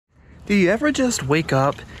Do you ever just wake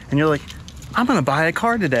up and you're like, I'm gonna buy a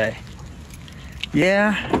car today?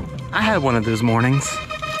 Yeah, I had one of those mornings.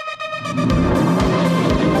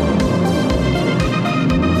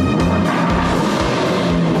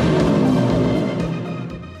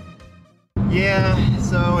 Yeah,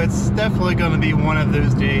 so it's definitely gonna be one of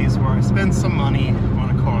those days where I spend some money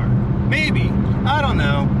on a car. Maybe, I don't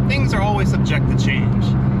know. Things are always subject to change.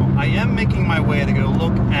 I am making my way to go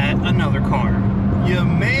look at another car. You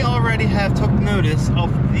may already have took notice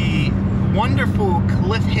of the wonderful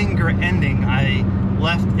cliffhanger ending I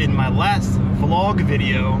left in my last vlog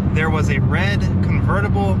video. There was a red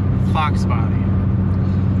convertible Fox body.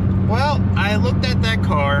 Well, I looked at that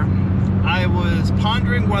car. I was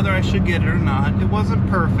pondering whether I should get it or not. It wasn't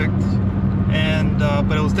perfect, and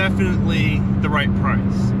but it was definitely the right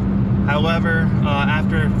price. However,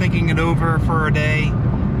 after thinking it over for a day,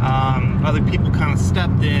 other people kind of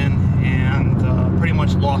stepped in and pretty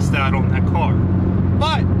much lost out on that car.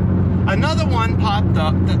 But another one popped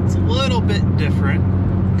up that's a little bit different,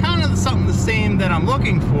 kind of something the same that I'm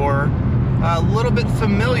looking for, a little bit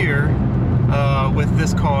familiar with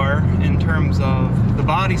this car in terms of the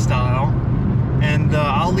body style, and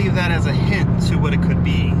I'll leave that as a hint to what it could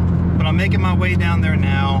be. But I'm making my way down there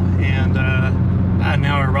now, and about an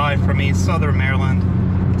hour ride from me, Southern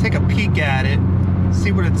Maryland. Take a peek at it,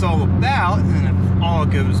 see what it's all about, and if all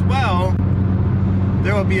goes well,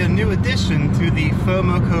 there will be a new addition to the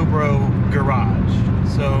FOMO Cobra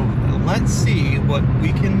garage. So let's see what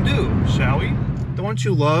we can do, shall we? Don't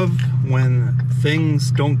you love when things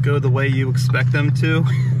don't go the way you expect them to?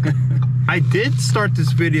 I did start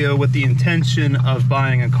this video with the intention of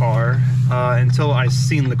buying a car until I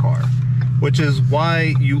seen the car, which is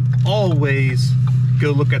why you always go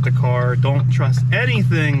look at the car. Don't trust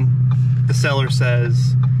anything the seller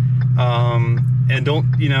says, and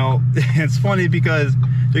don't, you know, it's funny because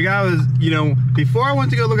the guy was, you know, before I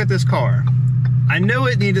went to go look at this car, I knew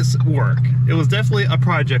it needed work. It was definitely a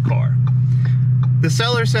project car. The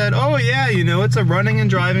seller said, oh yeah, you know, it's a running and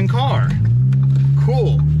driving car.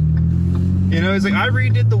 Cool. You know, he's like, I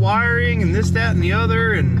redid the wiring and this, that, and the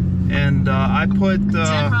other, and I put...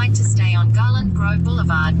 turn right to stay on Garland Grove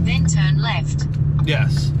Boulevard, then turn left.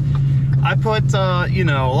 Yes. I put, you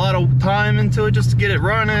know, a lot of time into it just to get it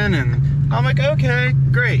running, and I'm like, okay,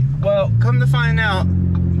 great. Well, come to find out,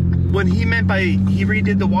 what he meant by he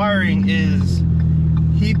redid the wiring is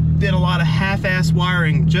he did a lot of half-ass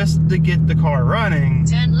wiring just to get the car running.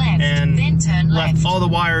 Turn left, and then turn left. Left all the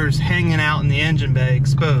wires hanging out in the engine bay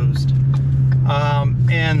exposed.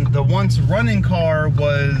 And the once running car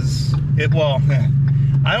was, well,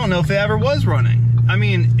 I don't know if it ever was running. I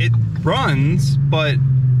mean, it runs, but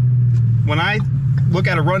when I look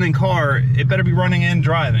at a running car, it better be running and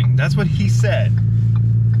driving. That's what he said.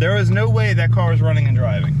 There was no way that car was running and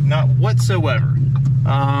driving, not whatsoever.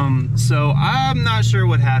 So I'm not sure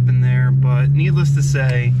what happened there, but needless to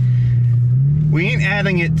say, we ain't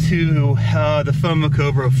adding it to the FOMO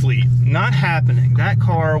Cobra fleet. Not happening. That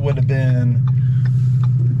car would have been,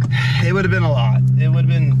 it would have been a lot. It would have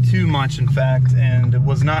been too much, in fact, and it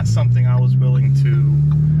was not something I was willing to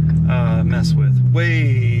mess with.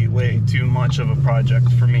 Way, way too much of a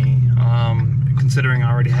project for me, considering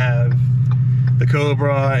I already have the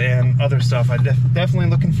Cobra and other stuff. I'm definitely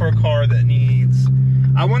looking for a car that needs,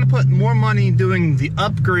 I want to put more money doing the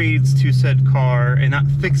upgrades to said car and not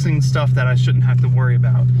fixing stuff that I shouldn't have to worry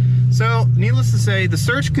about. So, needless to say, the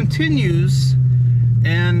search continues,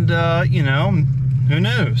 and, you know, who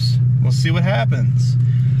knows? We'll see what happens.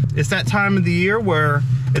 It's that time of the year where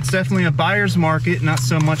it's definitely a buyer's market, not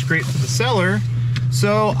so much great for the seller.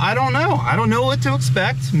 So, I don't know. I don't know what to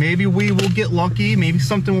expect. Maybe we will get lucky. Maybe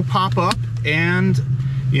something will pop up, and,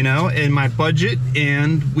 you know, in my budget,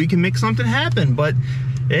 and we can make something happen. But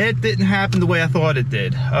it didn't happen the way I thought it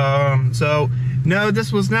did. So no,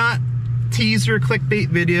 this was not teaser clickbait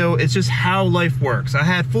video. It's just how life works. I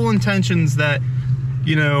had full intentions that,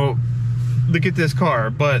 you know, look at this car,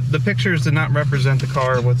 but the pictures did not represent the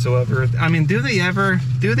car whatsoever. I mean, do they ever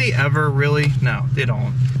really? No, they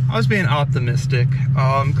don't. I was being optimistic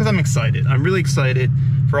because I'm excited. I'm really excited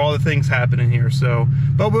for all the things happening here. So,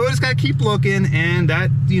 but we just gotta keep looking, and that,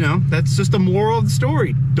 you know, that's just the moral of the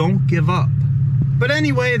story. Don't give up. But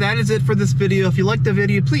anyway, that is it for this video. If you liked the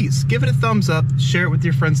video, please give it a thumbs up, share it with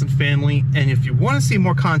your friends and family, and if you want to see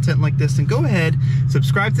more content like this, then go ahead,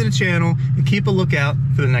 subscribe to the channel, and keep a lookout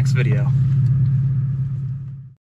for the next video.